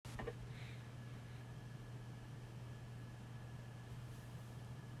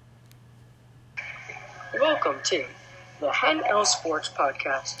Welcome to the Hen L Sports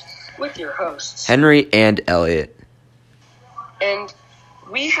Podcast with your hosts, Henry and Elliot. And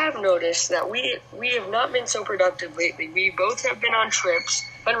we have noticed that we have not been so productive lately. We both have been on trips.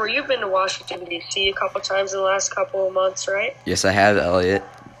 Henry, you've been to Washington, D.C. a couple times in the last couple of months, right? Yes, I have, Elliot.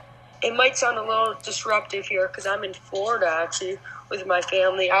 It might sound a little disruptive here because I'm in Florida, actually, with my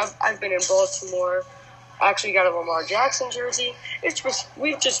family. I've been in Baltimore. Actually got a Lamar Jackson jersey.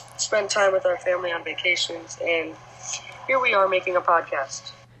 We've just spent time with our family on vacations, and here we are making a podcast.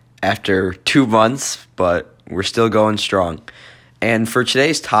 After 2 months, but we're still going strong. And for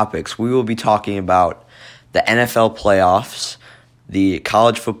today's topics, we will be talking about the NFL playoffs, the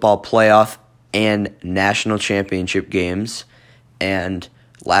college football playoff and national championship games, and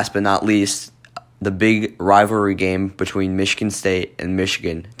last but not least, the big rivalry game between Michigan State and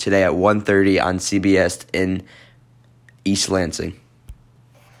Michigan today at 1:30 on CBS in East Lansing.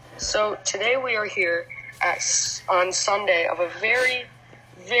 So today we are here on Sunday of a very,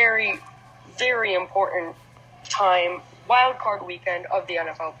 very, very important time, wild card weekend of the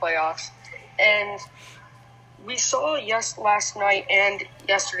NFL playoffs. And we saw last night and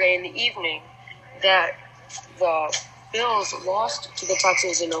yesterday in the evening that the Bills lost to the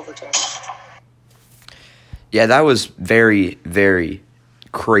Texans in overtime. Yeah, that was very, very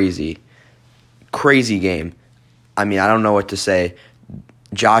crazy game. I mean, I don't know what to say.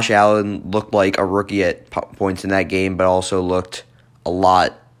 Josh Allen looked like a rookie at points in that game, but also looked a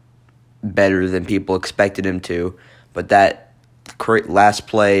lot better than people expected him to. But that last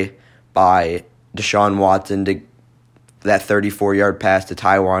play by Deshaun Watson, that 34-yard pass to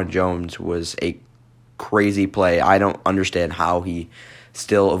Tywan Jones was a crazy play. I don't understand how he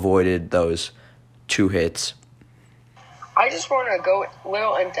still avoided those 2 hits. I just want to go a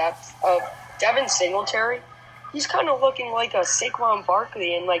little in depth of Devin Singletary. He's kind of looking like a Saquon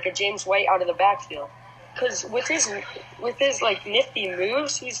Barkley and like a James White out of the backfield. Because with his like nifty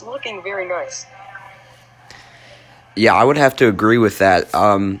moves, he's looking very nice. Yeah, I would have to agree with that.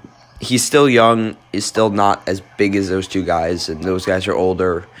 He's still young, is still not as big as those 2 guys, and those guys are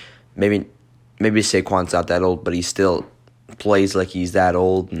older. Maybe Saquon's not that old, but he still plays like he's that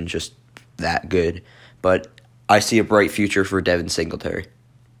old and just that good. But I see a bright future for Devin Singletary.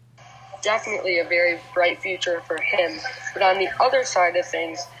 Definitely a very bright future for him. But on the other side of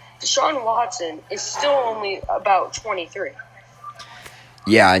things, Deshaun Watson is still only about 23.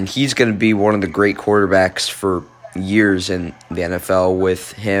 Yeah, and he's going to be one of the great quarterbacks for years in the NFL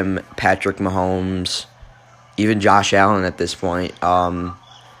with him, Patrick Mahomes, even Josh Allen at this point.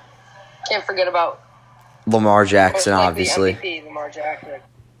 Can't forget about Lamar Jackson, obviously. MVP, Lamar Jackson.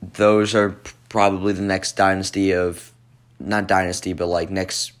 Those are probably the next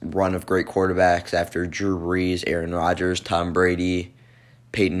next run of great quarterbacks after Drew Brees, Aaron Rodgers, Tom Brady,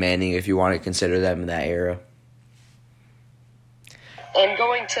 Peyton Manning, if you want to consider them in that era. And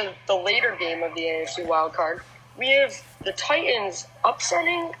going to the later game of the AFC wildcard, we have the Titans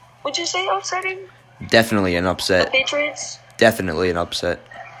upsetting. Would you say upsetting? Definitely an upset. The Patriots? Definitely an upset.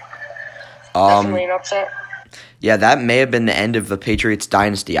 Definitely an upset. Yeah, that may have been the end of the Patriots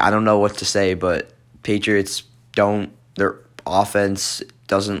dynasty. I don't know what to say, but Patriots their offense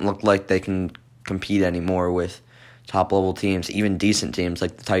doesn't look like they can compete anymore with top-level teams, even decent teams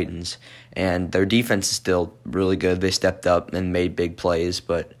like the Titans. And their defense is still really good. They stepped up and made big plays,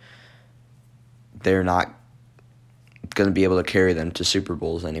 but they're not going to be able to carry them to Super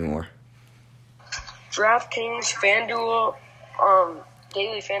Bowls anymore. DraftKings, FanDuel,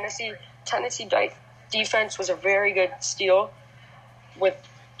 Daily Fantasy, Tennessee defense was a very good steal with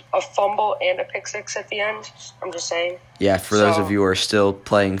a fumble and a pick six at the end. I'm just saying. Yeah, for those of you who are still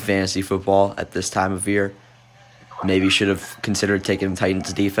playing fantasy football at this time of year, maybe you should have considered taking the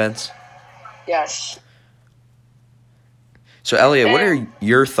Titans defense. Yes. So, Elliot, what are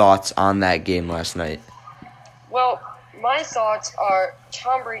your thoughts on that game last night? Well, my thoughts are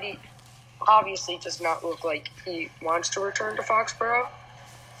Tom Brady obviously does not look like he wants to return to Foxborough.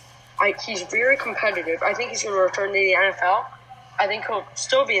 He's very competitive. I think he's going to return to the NFL. I think he'll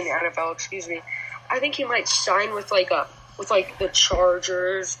still be in the NFL, I think he might sign with the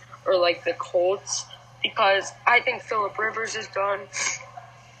Chargers or like the Colts because I think Phillip Rivers is done.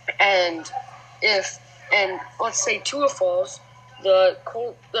 And let's say Tua falls, the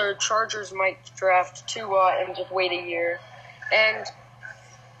Chargers might draft Tua and just wait a year. And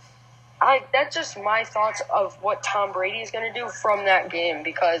that's just my thoughts of what Tom Brady is going to do from that game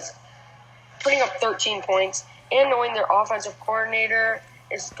because putting up 13 points and knowing their offensive coordinator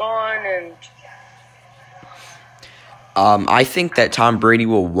is gone and I think that Tom Brady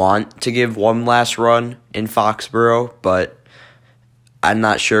will want to give one last run in Foxborough, but I'm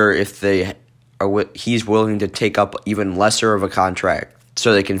not sure if they he's willing to take up even lesser of a contract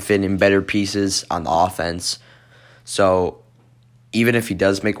so they can fit in better pieces on the offense. So even if he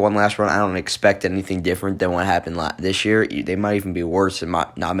does make one last run, I don't expect anything different than what happened this year. They might even be worse and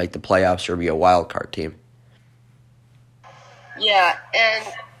might not make the playoffs or be a wild card team. Yeah, and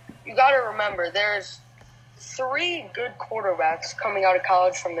you got to remember, there's 3 good quarterbacks coming out of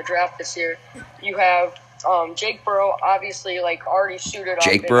college from the draft this year. You have Jake Burrow, obviously, already suited up.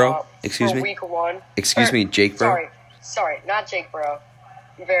 Jake Burrow? Excuse me? Week 1. Excuse me, Jake Burrow? Sorry, not Jake Burrow.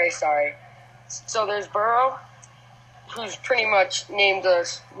 I'm very sorry. So there's Burrow, who's pretty much named the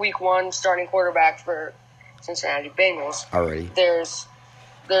Week 1 starting quarterback for Cincinnati Bengals. Already. There's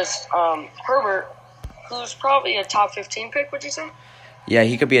Herbert, who's probably a top 15 pick, would you say? Yeah,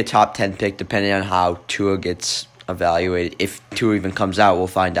 he could be a top 10 pick depending on how Tua gets evaluated. If Tua even comes out, we'll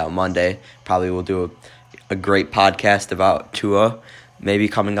find out Monday. Probably we'll do a great podcast about Tua maybe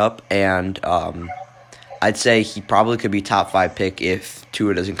coming up. And I'd say he probably could be top 5 pick if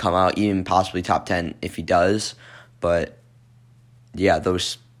Tua doesn't come out, even possibly top 10 if he does. But, yeah,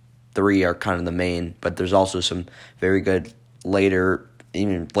 those 3 are kind of the main. But there's also some very good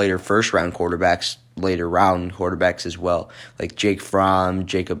even later first-round quarterbacks, later round quarterbacks as well, like Jake Fromm,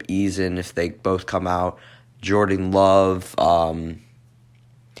 Jacob Eason, if they both come out, Jordan Love. I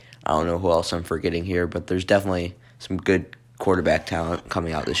don't know who else I'm forgetting here, but there's definitely some good quarterback talent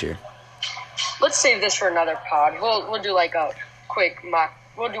coming out this year. Let's save this for another pod. We'll do a quick mock.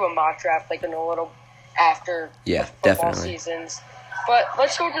 We'll do a mock draft in a little after the football seasons. But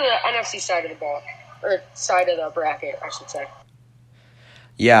let's go to the NFC side of the ball, or side of the bracket, I should say.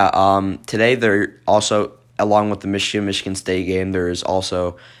 Yeah, today they're also, along with the Michigan State game, there is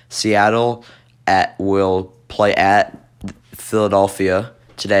also Seattle will play at Philadelphia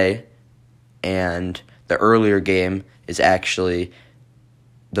today, and the earlier game is actually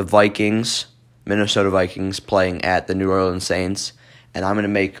the Minnesota Vikings, playing at the New Orleans Saints, and I'm going to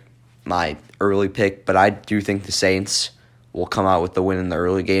make my early pick, but I do think the Saints will come out with the win in the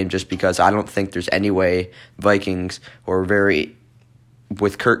early game just because I don't think there's any way Vikings, who are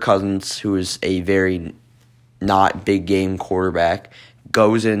with Kirk Cousins, who is a very not big game quarterback,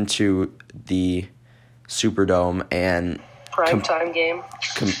 goes into the Superdome and primetime game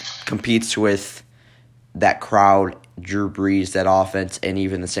competes with that crowd, Drew Brees, that offense, and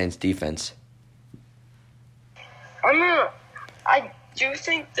even the Saints defense. I do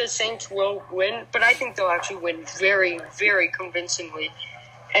think the Saints will win, but I think they'll actually win very, very convincingly.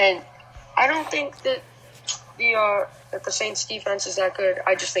 And I don't think that the Saints defense is that good.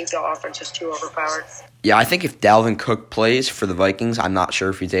 I just think the offense is too overpowered. Yeah, I think if Dalvin Cook plays for the Vikings, I'm not sure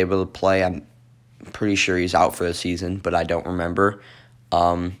if he's able to play. I'm pretty sure he's out for the season, but I don't remember.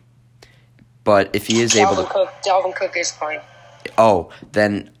 But if he is Dalvin Cook is fine. Oh,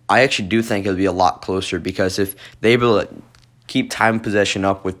 then I actually do think it'll be a lot closer because if they're able to keep time possession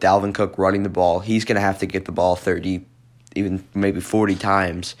up with Dalvin Cook running the ball, he's going to have to get the ball 30, even maybe 40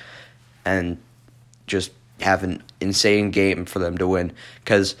 times, and just have an insane game for them to win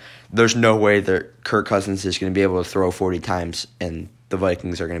because there's no way that Kirk Cousins is going to be able to throw 40 times and the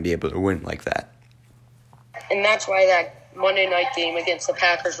Vikings are going to be able to win like that. And that's why that Monday night game against the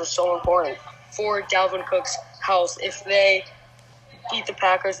Packers was so important for Dalvin Cook's health. If they beat the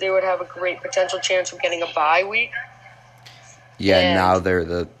Packers, they would have a great potential chance of getting a bye week. Yeah, and now they're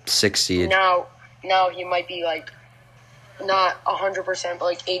the 6th seed. Now he might be not 100%,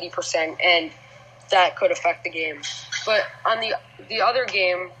 but 80%, and that could affect the game. But on the other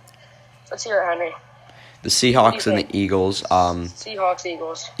game, let's hear it, Henry. The Seahawks and the Eagles. Seahawks,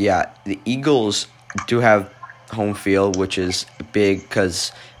 Eagles. Yeah, the Eagles do have home field, which is big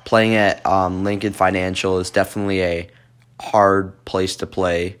because playing at Lincoln Financial is definitely a hard place to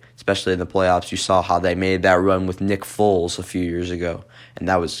play, especially in the playoffs. You saw how they made that run with Nick Foles a few years ago, and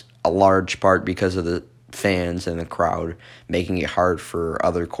that was a large part because of the fans and the crowd making it hard for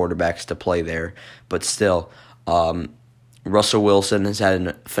other quarterbacks to play there. But still, Russell Wilson has had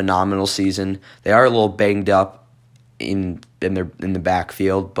a phenomenal season. They are a little banged up in the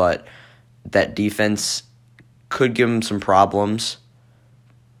backfield, but that defense could give them some problems.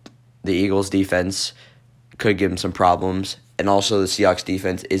 The Eagles defense could give them some problems, and also the Seahawks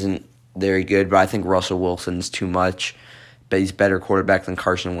defense isn't very good, but I think Russell Wilson's too much. But he's a better quarterback than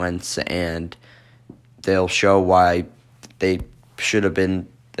Carson Wentz, and they'll show why they should have been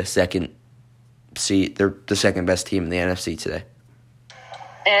the second seed. They're the second best team in the NFC today.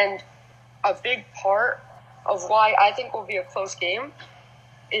 And a big part of why I think will be a close game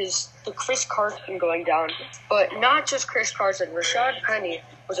is the Chris Carson going down. But not just Chris Carson. Rashad Penny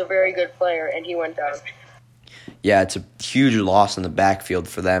was a very good player, and he went down. Yeah, it's a huge loss in the backfield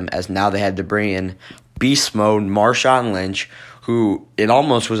for them, as now they had to bring in beast mode Marshawn Lynch, who it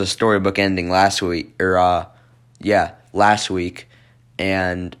almost was a storybook ending last week,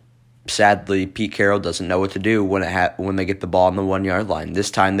 and sadly Pete Carroll doesn't know what to do when they get the ball on the 1 yard line.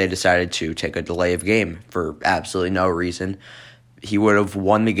 This time they decided to take a delay of game for absolutely no reason. He would have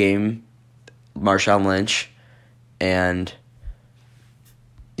won the game, Marshawn Lynch, and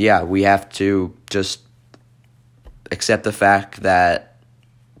yeah, we have to just accept the fact that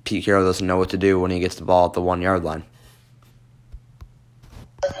Pete Carroll doesn't know what to do when he gets the ball at the 1 yard line.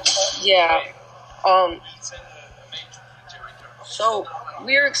 Yeah. So I'm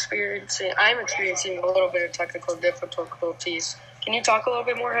experiencing a little bit of technical difficulties. Can you talk a little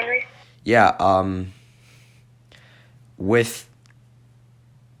bit more, Henry? Yeah, with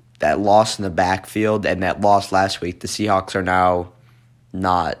that loss in the backfield and that loss last week, the Seahawks are now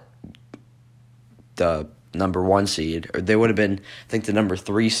not the number 1 seed, or they would have been, I think, the number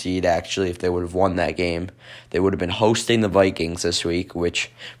 3 seed, actually, if they would have won that game. They would have been hosting the Vikings this week,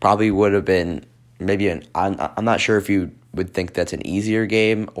 which probably would have been I'm not sure if you would think that's an easier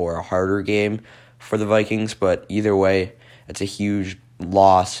game or a harder game for the Vikings, but either way, it's a huge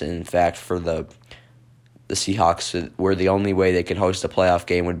loss, in fact, for the Seahawks, where the only way they could host a playoff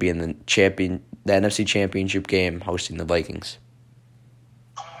game would be in the NFC Championship game, hosting the Vikings.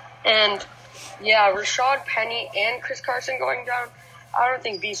 And yeah, Rashad Penny and Chris Carson going down. I don't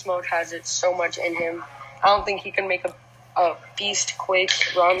think Beast Mode has it so much in him. I don't think he can make a Beast Quake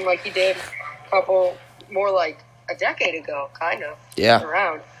run like he did more like a decade ago, kind of. Yeah.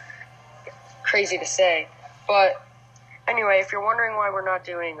 Around. Crazy to say. But anyway, if you're wondering why we're not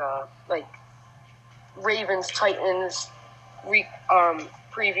doing Ravens Titans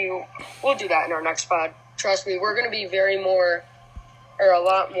preview, we'll do that in our next pod. Trust me, we're going to be a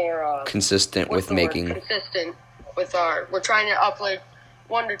lot more consistent with making. Consistent with we're trying to upload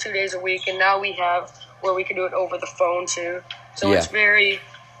 1 to 2 days a week, and now we have where we can do it over the phone too. So It's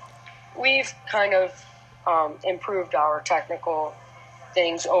we've kind of improved our technical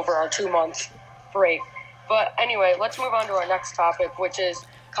things over our 2-month break. But anyway, let's move on to our next topic, which is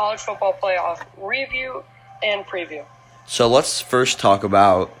college football playoff review and preview. So let's first talk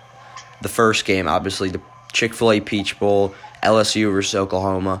about the first game, obviously, the Chick-fil-A Peach Bowl, LSU versus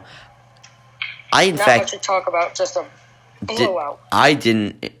Oklahoma. Not much to talk about, just a blowout. I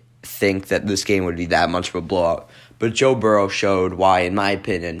didn't think that this game would be that much of a blowout, but Joe Burrow showed why, in my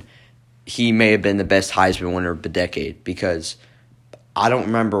opinion, he may have been the best Heisman winner of the decade, because I don't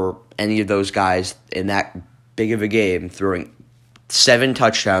remember any of those guys in that big of a game throwing 7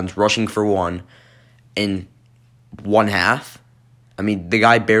 touchdowns, rushing for 1 in 1 half. I mean, the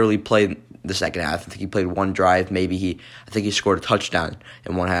guy barely played the second half. I think he played 1 drive. I think he scored a touchdown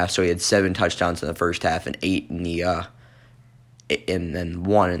in 1 half. So he had 7 touchdowns in the first half and 8 and then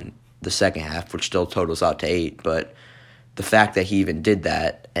 1 in the second half, which still totals out to 8. But the fact that he even did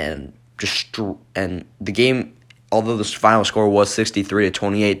that and the game, although the final score was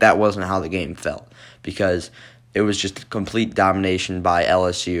 63-28, that wasn't how the game felt, because it was just a complete domination by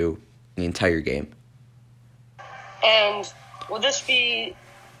LSU the entire game. And will this be?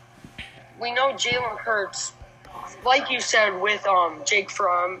 We know Jalen Hurts, like you said, with Jake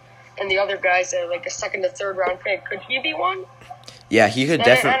Fromm and the other guys that are like a 2nd to 3rd round pick. Could he be one? Yeah, he could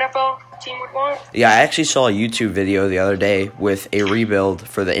definitely. An NFL team would want. Yeah, I actually saw a YouTube video the other day with a rebuild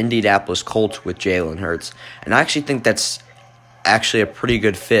for the Indianapolis Colts with Jalen Hurts, and I actually think that's actually a pretty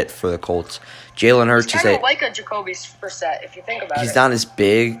good fit for the Colts. Jalen Hurts is like a Jacoby Brissett, if you think about it. He's not as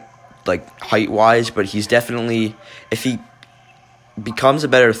big, like height-wise, but he's definitely, if he becomes a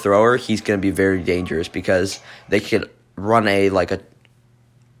better thrower, he's going to be very dangerous, because they could run a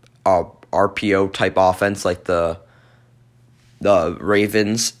RPO type offense like the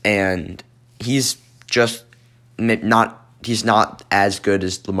Ravens, and he's not as good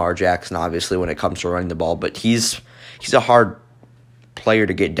as Lamar Jackson, obviously, when it comes to running the ball, but he's a hard player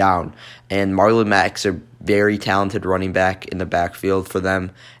to get down. And Marlon Mack's a very talented running back in the backfield for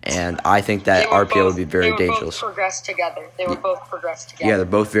them, and I think that RPO would be very dangerous. They both progressed together. Yeah, they're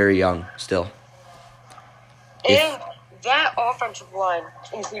both very young still. And that offensive line,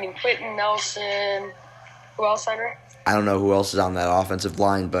 including Quentin Nelson, who else, Henry? I don't know who else is on that offensive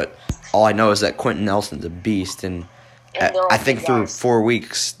line, but all I know is that Quentin Nelson's a beast, and I think through 4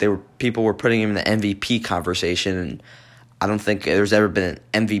 weeks people were putting him in the MVP conversation, and I don't think there's ever been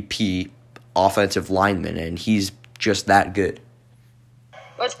an MVP offensive lineman, and he's just that good.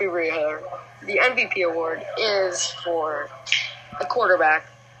 Let's be real here. The MVP award is for a quarterback,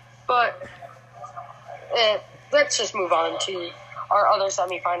 but let's just move on to our other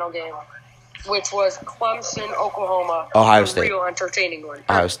semifinal game. which was Clemson, Oklahoma. Ohio the State. Real entertaining one.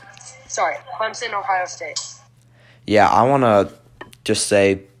 Sorry, Clemson, Ohio State. Yeah, I want to just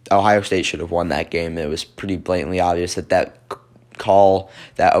say Ohio State should have won that game. It was pretty blatantly obvious that call,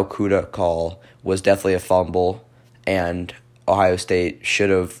 that Okuda call, was definitely a fumble, and Ohio State should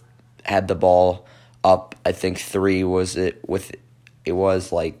have had the ball up. I think 3 was it with. It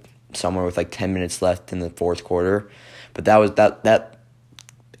was like somewhere with like 10 minutes left in the fourth quarter, but that was that.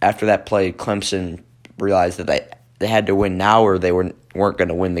 After that play, Clemson realized that they had to win now, or they weren't going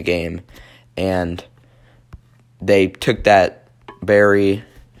to win the game, and they took that very,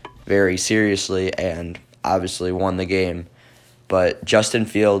 very seriously and obviously won the game. But Justin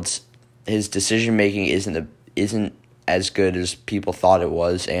Fields, his decision making isn't as good as people thought it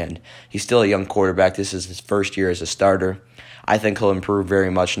was, and he's still a young quarterback. This is his first year as a starter. I think he'll improve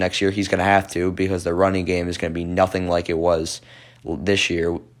very much next year. He's going to have to, because the running game is going to be nothing like it was this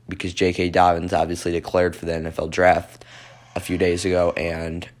year, because J.K. Dobbins obviously declared for the NFL draft a few days ago,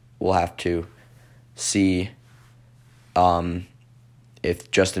 and we'll have to see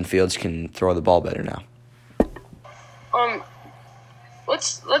if Justin Fields can throw the ball better now.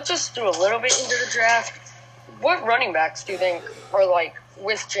 Let's just do a little bit into the draft. What running backs do you think are like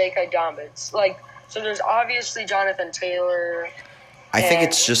with J.K. Dobbins? Like, so there's obviously Jonathan Taylor. I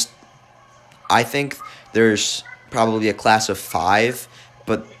think there's probably a class of 5,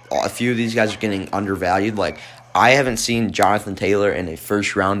 but a few of these guys are getting undervalued. Like, I haven't seen Jonathan Taylor in a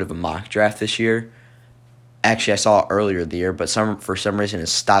first round of a mock draft this year. Actually, I saw it earlier in the year, but for some reason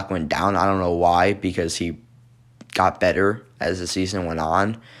his stock went down. I don't know why, because he got better as the season went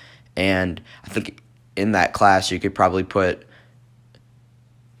on. And I think in that class you could probably put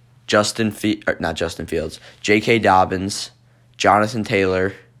J.K. Dobbins, Jonathan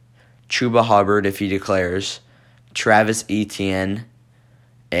Taylor, Chuba Hubbard if he declares, Travis Etienne,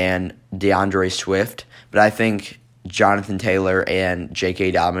 and DeAndre Swift. But I think Jonathan Taylor and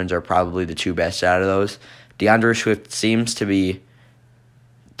J.K. Dobbins are probably the 2 best out of those. DeAndre Swift seems to be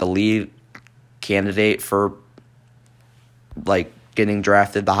the lead candidate for like getting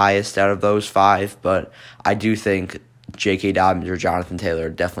drafted the highest out of those 5, but I do think J.K. Dobbins or Jonathan Taylor are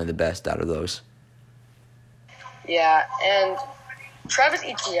definitely the best out of those. Yeah, and Travis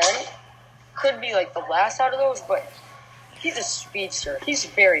Etienne could be like the last out of those, but he's a speedster. He's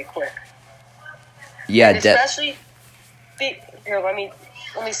very quick. Yeah, and especially here. Let me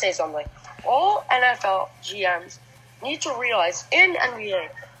say something. All NFL GMs need to realize in NBA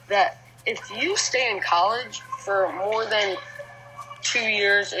that if you stay in college for more than 2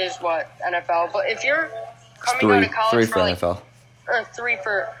 years is what NFL. But if you're coming out of college 3 for for like, NFL, or 3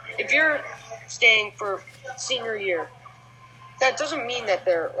 for, if you're staying for senior year, that doesn't mean that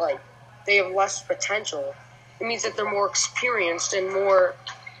they have less potential. It means that they're more experienced and more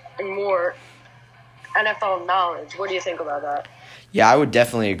NFL knowledge. What do you think about that? Yeah, I would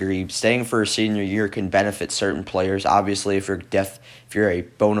definitely agree. Staying for a senior year can benefit certain players. Obviously, if you're a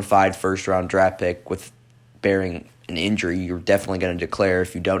bona fide first round draft pick with bearing an injury, you're definitely going to declare.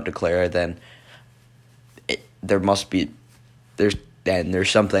 If you don't declare, then there's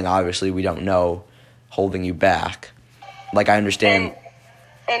something obviously we don't know holding you back. Like, I understand.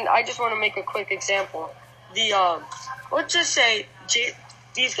 And I just want to make a quick example. Let's just say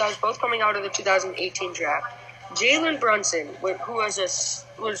these guys both coming out of the 2018 draft. Jalen Brunson, who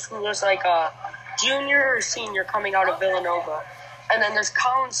was like a junior or senior coming out of Villanova, and then there's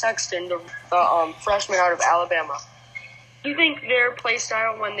Colin Sexton, the freshman out of Alabama. Do you think their play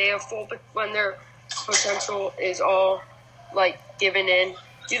style, when their potential is all like given in,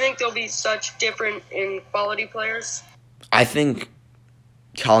 do you think they'll be such different in quality players? I think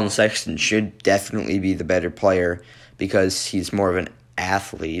Colin Sexton should definitely be the better player because he's more of an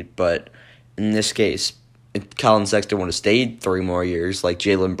athlete, but in this case, if Colin Sexton would have stayed 3 more years like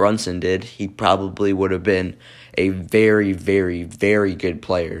Jalen Brunson did, he probably would have been a very, very, very good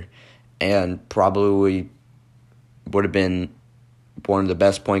player and probably would have been one of the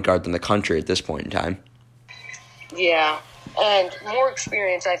best point guards in the country at this point in time. Yeah, and more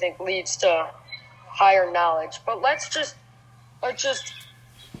experience, I think, leads to higher knowledge. But let's just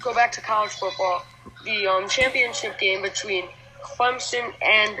go back to college football. The championship game between Clemson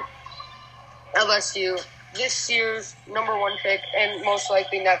and LSU, this year's number 1 pick, and most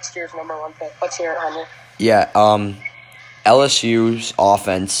likely next year's number 1 pick. Let's hear it, Henry. Yeah, LSU's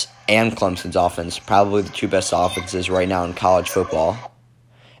offense and Clemson's offense, probably the 2 best offenses right now in college football.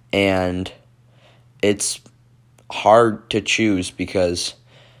 And it's hard to choose because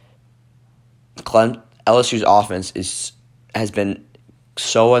LSU's offense has been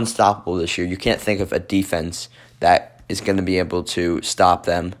so unstoppable this year. You can't think of a defense that is going to be able to stop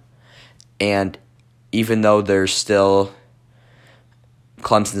them. And even though there's still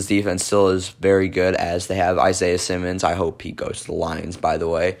Clemson's defense still is very good, as they have Isaiah Simmons. I hope he goes to the Lions, by the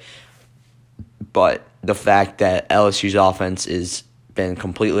way. But the fact that LSU's offense has been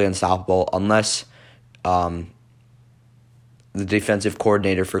completely unstoppable, unless the defensive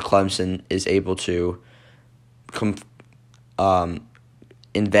coordinator for Clemson is able to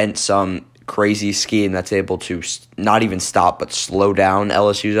invent some crazy scheme that's able to not even stop but slow down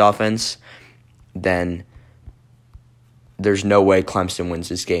LSU's offense, then there's no way Clemson wins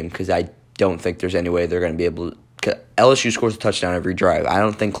this game, because I don't think there's any way they're going to be able to. LSU scores a touchdown every drive. I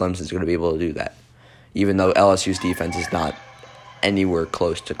don't think Clemson's going to be able to do that, even though LSU's defense is not anywhere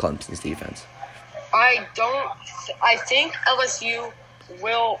close to Clemson's defense. I think LSU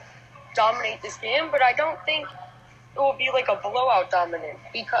will dominate this game, but I don't think it will be like a blowout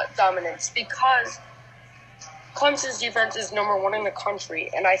dominance because Clemson's defense is number 1 in the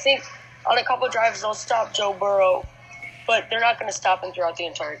country, and I think on a couple drives they'll stop Joe Burrow, but they're not going to stop him throughout the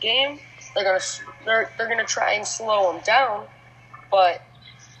entire game. They're gonna try and slow him down, but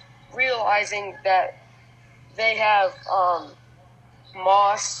realizing that they have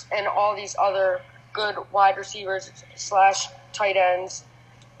Moss and all these other good wide receivers / tight ends,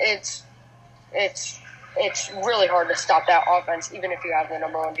 it's really hard to stop that offense, even if you have the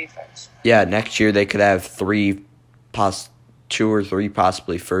number 1 defense. Yeah, next year they could have 2 or 3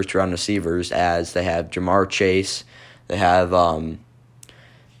 possibly first-round receivers, as they have Jamar Chase, they have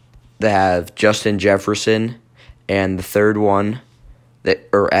Justin Jefferson, and the third one,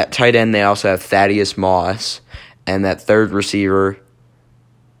 or at tight end they also have Thaddeus Moss, and that third receiver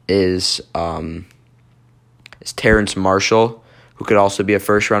is Terrence Marshall, who could also be a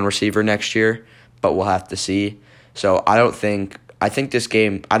first-round receiver next year, but we'll have to see. So I don't think it's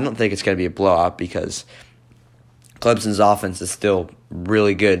going to be a blowout, because Clemson's offense is still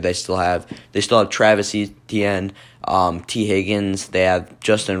really good. They still have Travis Etienne, T. Higgins. They have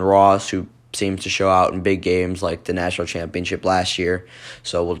Justin Ross, who seems to show out in big games like the national championship last year.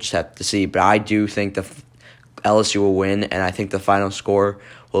 So we'll just have to see. But I do think the LSU will win, and I think the final score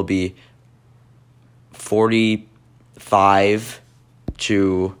will be 45-38.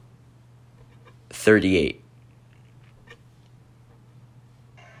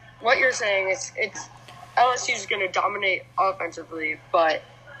 What you're saying is LSU's going to dominate offensively, but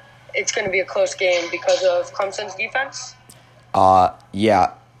it's going to be a close game because of Clemson's defense?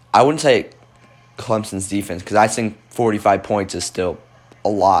 Yeah. I wouldn't say Clemson's defense, because I think 45 points is still a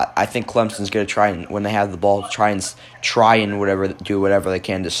lot. I think Clemson's going to try and, when they have the ball, try and do whatever they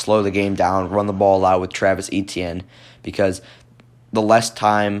can to slow the game down, run the ball out with Travis Etienne, because the less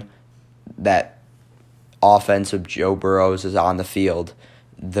time that offense of Joe Burrows is on the field,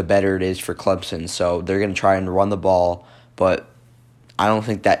 the better it is for Clemson. So they're going to try and run the ball, but I don't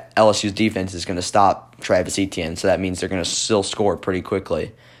think that LSU's defense is going to stop Travis Etienne, so that means they're going to still score pretty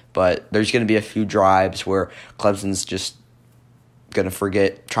quickly. But there's going to be a few drives where Clemson's just going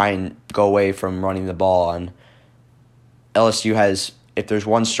to try and go away from running the ball. And LSU has, if there's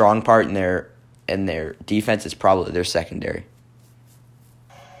one strong part in their defense, it's probably their secondary.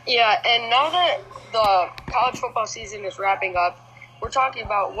 Yeah, and now that the college football season is wrapping up, we're talking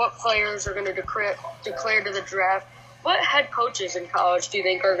about what players are going to declare to the draft. What head coaches in college do you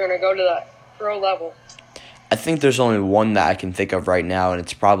think are going to go to the pro level? I think there's only one that I can think of right now, and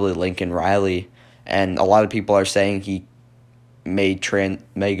it's probably Lincoln Riley. And a lot of people are saying he may go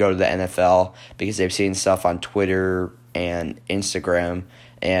to the NFL because they've seen stuff on Twitter and Instagram.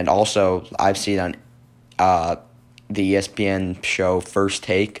 And also, I've seen on the ESPN show First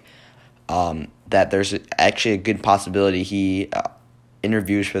Take that there's actually a good possibility he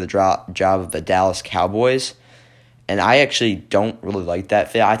interviews for the job of the Dallas Cowboys. And I actually don't really like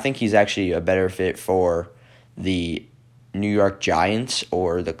that fit. I think he's actually a better fit for the New York Giants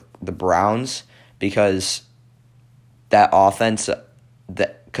or the Browns, because that offense,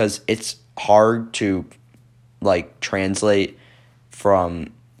 because it's hard to translate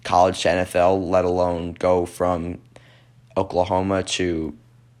from college to NFL, let alone go from Oklahoma to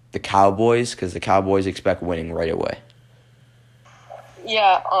the Cowboys, because the Cowboys expect winning right away.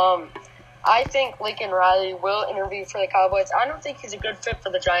 Yeah, I think Lincoln Riley will interview for the Cowboys. I don't think he's a good fit for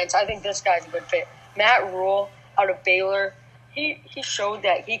the Giants. I think this guy's a good fit. Matt Rule out of Baylor, he showed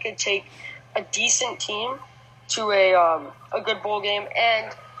that he could take a decent team to a good bowl game,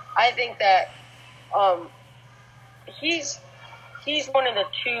 and I think that he's one of the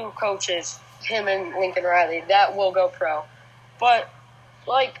 2 coaches, him and Lincoln Riley, that will go pro. But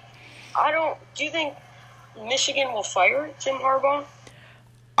do you think Michigan will fire Jim Harbaugh?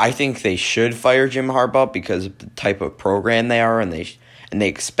 I think they should fire Jim Harbaugh because of the type of program they are, and and they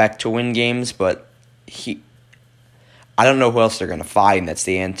expect to win games, but I don't know who else they're going to find that's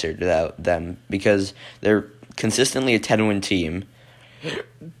the answer to them, because they're consistently a 10-win team,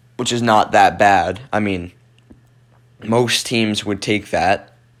 which is not that bad. I mean, most teams would take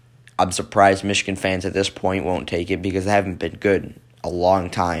that. I'm surprised Michigan fans at this point won't take it because they haven't been good a long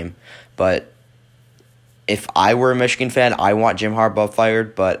time. But if I were a Michigan fan, I want Jim Harbaugh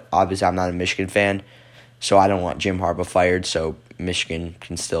fired, but obviously I'm not a Michigan fan, so I don't want Jim Harbaugh fired, so Michigan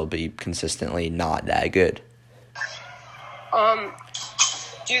can still be consistently not that good.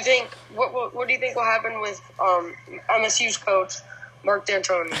 Do you think what do you think will happen with MSU's coach Mark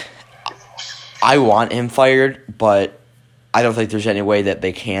D'Antoni? I want him fired, but I don't think there's any way that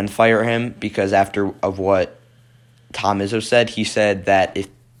they can fire him because of what Tom Izzo said. He said that if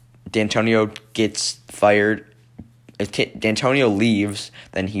D'Antonio gets fired, if D'Antonio leaves,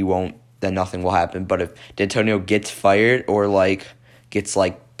 then then nothing will happen. But if D'Antonio gets fired or gets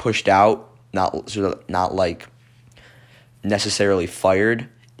pushed out, not necessarily fired,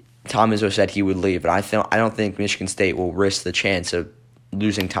 Tom Izzo said he would leave. And I don't think Michigan State will risk the chance of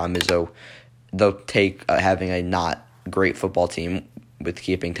losing Tom Izzo. They'll take having a not great football team with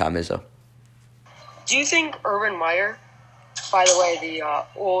keeping Tom Izzo. Do you think Urban Meyer, by the way, the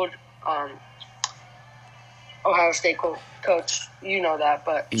old Ohio State coach, you know that,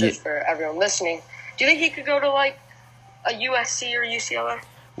 but just for everyone listening, do you think he could go to a USC or UCLA?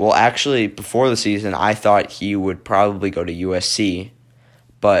 Well, actually, before the season, I thought he would probably go to USC,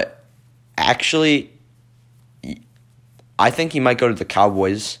 but actually, I think he might go to the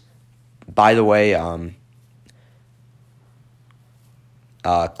Cowboys. By the way,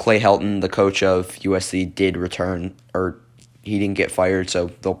 Clay Helton, the coach of USC, did return, or he didn't get fired,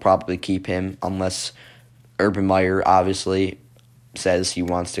 so they'll probably keep him unless Urban Meyer obviously says he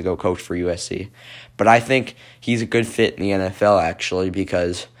wants to go coach for USC. But I think he's a good fit in the NFL, actually,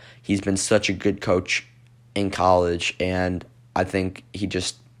 because he's been such a good coach in college, and I think he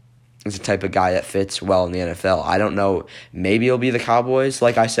just is the type of guy that fits well in the NFL. I don't know, maybe it'll be the Cowboys,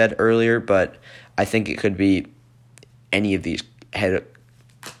 like I said earlier, but I think it could be any of these head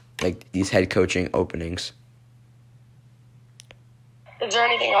coaching openings. Is there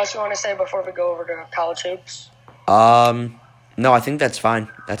anything else you want to say before we go over to college hoops? No, I think that's fine.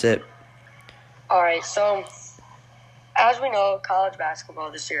 That's it. All right, so as we know, college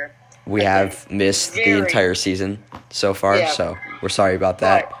basketball this year. We have missed the entire season so far, so we're sorry about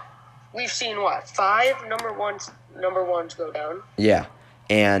that. But we've seen, 5 number ones go down? Yeah,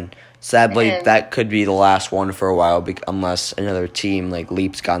 and sadly, that could be the last one for a while unless another team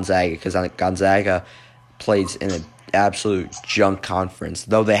leaps Gonzaga, because Gonzaga plays in an absolute junk conference.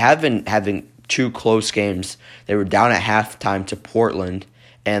 Though they have been having 2 close games. They were down at halftime to Portland,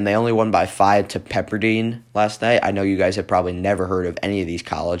 and they only won by 5 to Pepperdine last night. I know you guys have probably never heard of any of these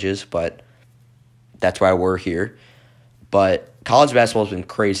colleges, but that's why we're here. But college basketball has been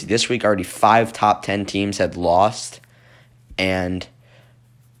crazy. This week, already 5 top 10 teams have lost, and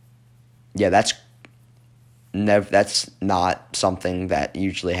yeah, that's not something that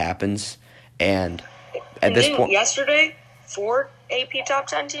usually happens. And at this point, yesterday, 4 AP top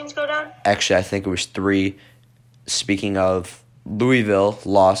 10 teams go down? Actually, I think it was 3. Speaking of, Louisville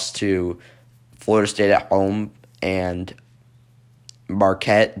lost to Florida State at home, and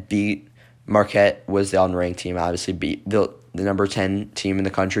Marquette was the unranked team, obviously beat the number 10 team in the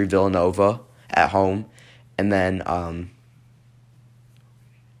country, Villanova, at home. And then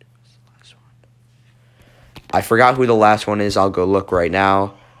I forgot who the last one is. I'll go look right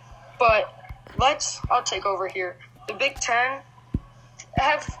now. But I'll take over here. The Big Ten,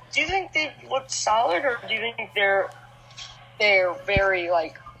 do you think they look solid, or do you think they're very,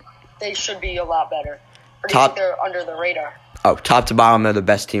 they should be a lot better? Or do you think they're under the radar? Oh, top to bottom, they're the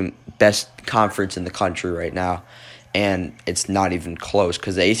best conference in the country right now. And it's not even close,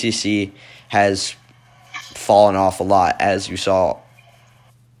 because the ACC has fallen off a lot, as you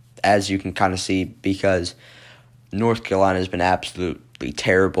can kind of see, because North Carolina has been absolutely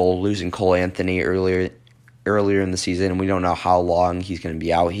terrible, losing Cole Anthony earlier in the season, and we don't know how long he's going to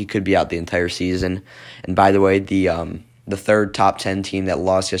be out. He could be out the entire season. And by the way, the third top 10 team that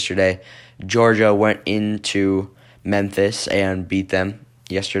lost yesterday, Georgia, went into Memphis and beat them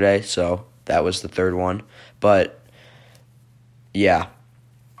yesterday, so that was the third one. But yeah.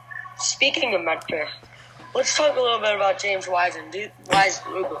 Speaking of Memphis, let's talk a little bit about James Wiseman. Do you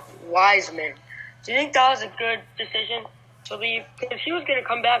think that was a good decision to leave? Because he was going to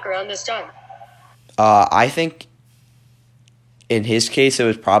come back around this time. I think in his case it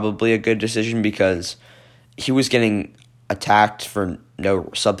was probably a good decision, because he was getting attacked for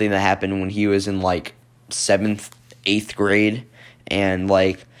something that happened when he was in 7th, 8th grade, and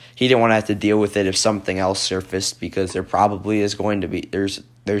like he didn't want to have to deal with it if something else surfaced, because there probably is going to be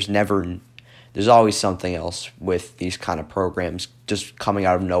there's always something else with these kind of programs just coming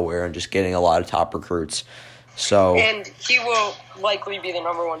out of nowhere and just getting a lot of top recruits. So and he will likely be the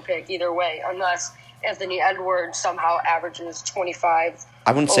number one pick either way, unless Anthony Edwards somehow averages 25.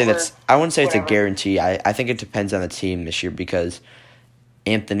 I wouldn't say it's a guarantee. I think it depends on the team this year, because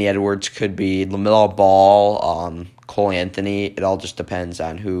Anthony Edwards could be LaMelo Ball, Cole Anthony. It all just depends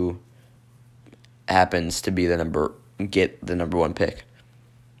on who happens to be get the number one pick.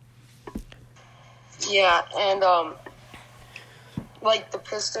 Yeah, and like the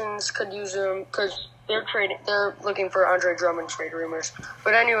Pistons could use him because they're looking for Andre Drummond trade rumors.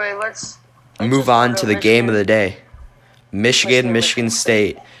 But anyway, let's move on to the game of the day. Michigan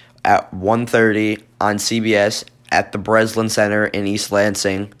State at 1:30 on CBS at the Breslin Center in East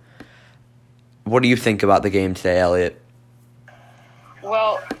Lansing. What do you think about the game today, Elliot?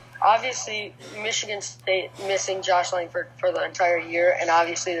 Well, obviously, Michigan State missing Josh Langford for the entire year, and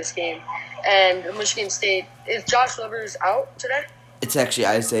obviously this game. And Michigan State, is Josh Livers out today? It's actually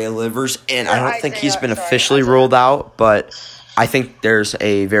Isaiah Livers, and I don't think he's been officially ruled out, but I think there's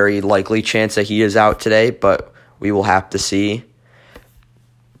a very likely chance that he is out today, but we will have to see.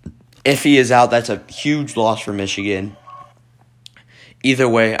 If he is out, that's a huge loss for Michigan. Either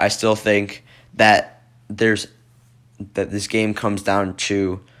way, I still think that this game comes down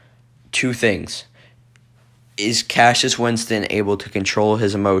to two things. Is Cassius Winston able to control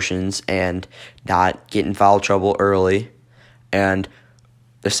his emotions and not get in foul trouble early? And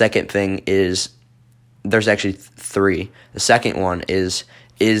the second thing is, there's actually three. The second one is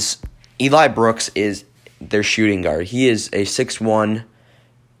Eli Brooks is their shooting guard. He is a 6'1",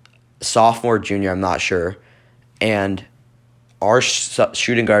 sophomore, junior, I'm not sure. And our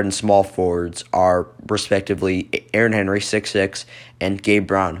shooting guard and small forwards are respectively Aaron Henry, 6'6", and Gabe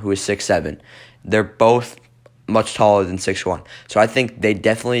Brown, who is 6'7". They're both much taller than 6'1". So I think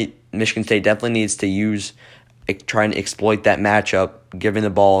Michigan State definitely needs to trying to exploit that matchup, giving the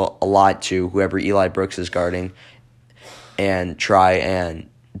ball a lot to whoever Eli Brooks is guarding, and try and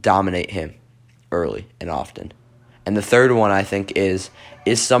dominate him early and often. And the third one, I think, is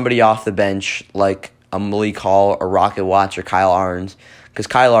somebody off the bench like a Malik Hall or Rocket Watts or Kyle Ahrens, because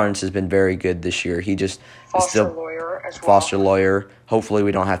Kyle Ahrens has been very good this year. He just Lawyer as well. Foster Lawyer. Hopefully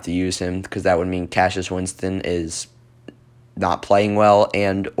we don't have to use him, because that would mean Cassius Winston is not playing well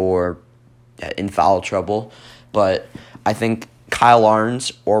and or in foul trouble. But I think Kyle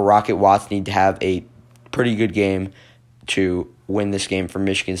Ahrens or Rocket Watts need to have a pretty good game to win this game for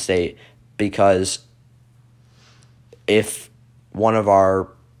Michigan State, because if one of our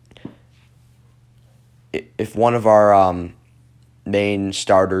main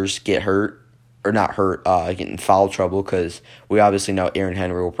starters get hurt, or not hurt, get in foul trouble, because we obviously know Aaron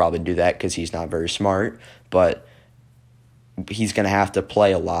Henry will probably do that because he's not very smart, but he's going to have to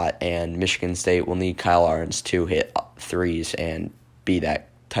play a lot, and Michigan State will need Kyle Ahrens to hit threes and be that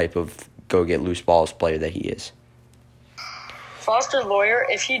type of go-get-loose balls player that he is. Foster Lawyer,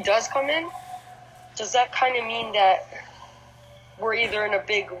 if he does come in, does that kind of mean that we're either in a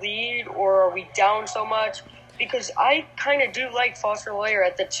big lead or are we down so much? Because I kind of do like Foster Lawyer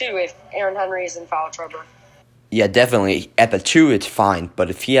at the 2 if Aaron Henry is in foul trouble. Yeah, definitely. At the 2, it's fine. But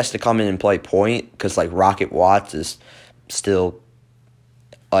if he has to come in and play point, because like Rocket Watts is still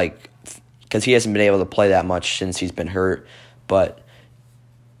because he hasn't been able to play that much since he's been hurt. But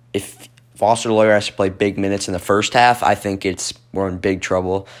if Foster Lawyer has to play big minutes in the first half, I think we're in big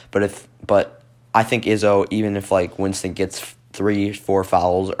trouble. But I think Izzo, even if like Winston gets 3-4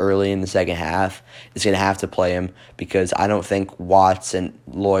 fouls early in the second half, is going to have to play him, because I don't think Watts and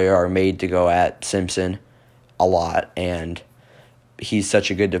Lawyer are made to go at Simpson a lot, and he's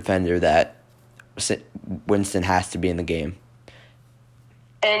such a good defender that Winston has to be in the game.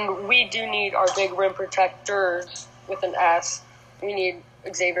 And we do need our big rim protectors with an S. We need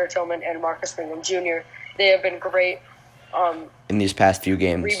Xavier Tillman and Marcus Bingham Jr. They have been great in these past few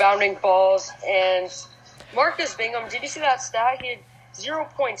games, rebounding balls. And Marcus Bingham, did you see that stat? He had 0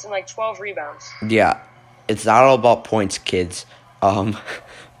 points and 12 rebounds. Yeah, it's not all about points, kids.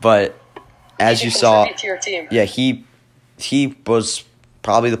 But as you saw, to your team. Yeah, he was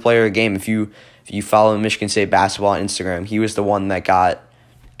probably the player of the game. If you follow Michigan State basketball on Instagram, he was the one that got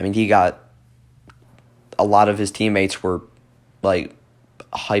a lot of his teammates were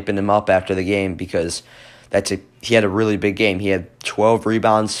hyping him up after the game, because he had a really big game. He had 12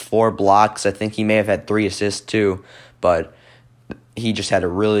 rebounds, 4 blocks. I think he may have had 3 assists too, but he just had a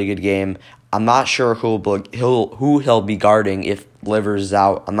really good game. I'm not sure who he'll be guarding if Livers is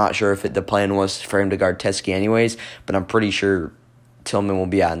out. I'm not sure if the plan was for him to guard Teske anyways, but I'm pretty sure Tillman will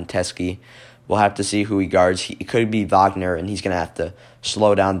be on Teskey. We'll have to see who he guards. It could be Wagner, and he's going to have to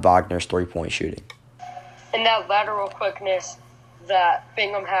slow down Wagner's three-point shooting. And that lateral quickness that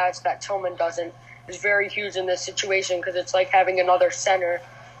Bingham has that Tillman doesn't is very huge in this situation because it's like having another center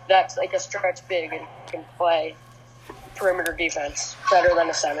that's like a stretch big and can play perimeter defense better than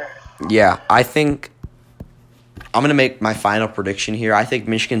a center. Yeah, I think I'm going to make my final prediction here. I think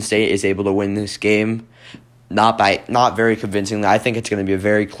Michigan State is able to win this game. Not very convincingly. I think it's going to be a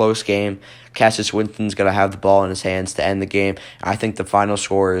very close game. Cassius Winston's going to have the ball in his hands to end the game. I think the final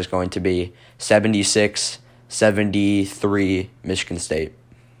score is going to be 76-73 Michigan State.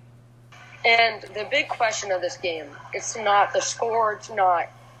 And the big question of this game, it's not the score, it's not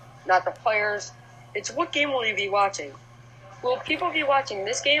the players. It's what game will you be watching? Will people be watching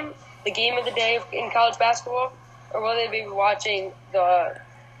this game, the game of the day in college basketball, or will they be watching the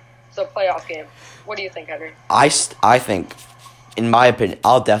playoff game? What do you think, Henry? I think, in my opinion,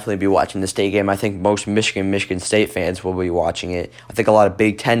 I'll definitely be watching the state game. I think most Michigan State fans will be watching it. I think a lot of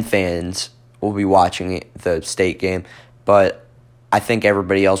Big Ten fans will be watching the state game. But I think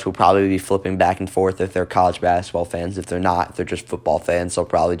everybody else will probably be flipping back and forth if they're college basketball fans. If they're not, if they're just football fans, they'll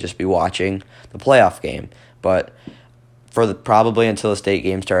probably just be watching the playoff game. But probably until the state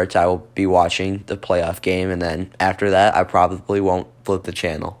game starts, I will be watching the playoff game. And then after that, I probably won't flip the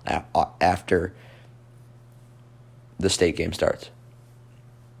channel after the state game starts.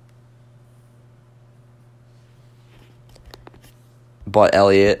 But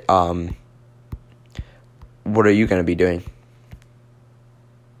Elliot, what are you going to be doing?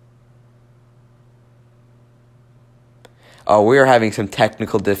 We are having some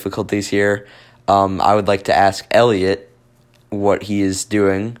technical difficulties here. I would like to ask Elliot what he is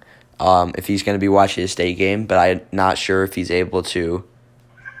doing, if he's going to be watching the state game, but I'm not sure if he's able to.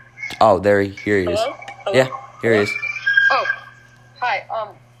 Oh, here he is. Hello? Yeah, here he is. Oh, hi.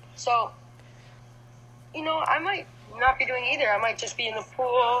 So, I might not be doing either. I might just be in the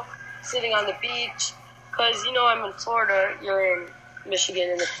pool, sitting on the beach, because, I'm in Florida, you're in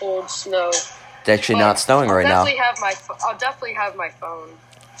Michigan in the cold snow. It's actually not snowing right now. I'll definitely have my phone,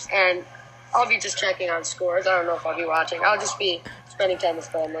 and I'll be just checking on scores. I don't know if I'll be watching. I'll just be spending time with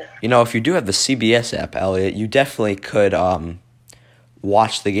family. If you do have the CBS app, Elliot, you definitely could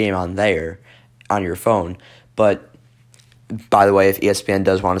watch the game on there, on your phone. But, by the way, if ESPN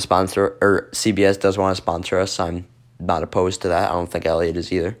does want to sponsor, or CBS does want to sponsor us, I'm not opposed to that. I don't think Elliot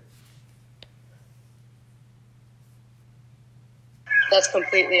is either. That's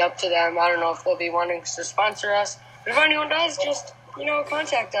completely up to them. I don't know if they'll be wanting to sponsor us. But if anyone does, just,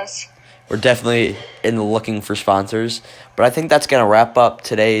 contact us. We're definitely looking for sponsors. But I think that's going to wrap up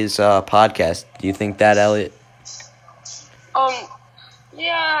today's podcast. Do you think that, Elliot?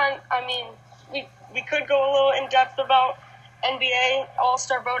 Yeah, I mean, we could go a little in-depth about NBA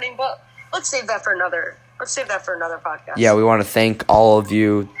All-Star voting, but let's save that for another podcast. Yeah, we want to thank all of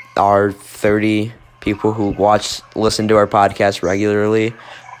you, our 30 people who listen to our podcast regularly,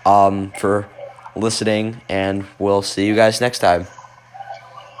 for listening, and we'll see you guys next time.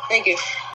 Thank you.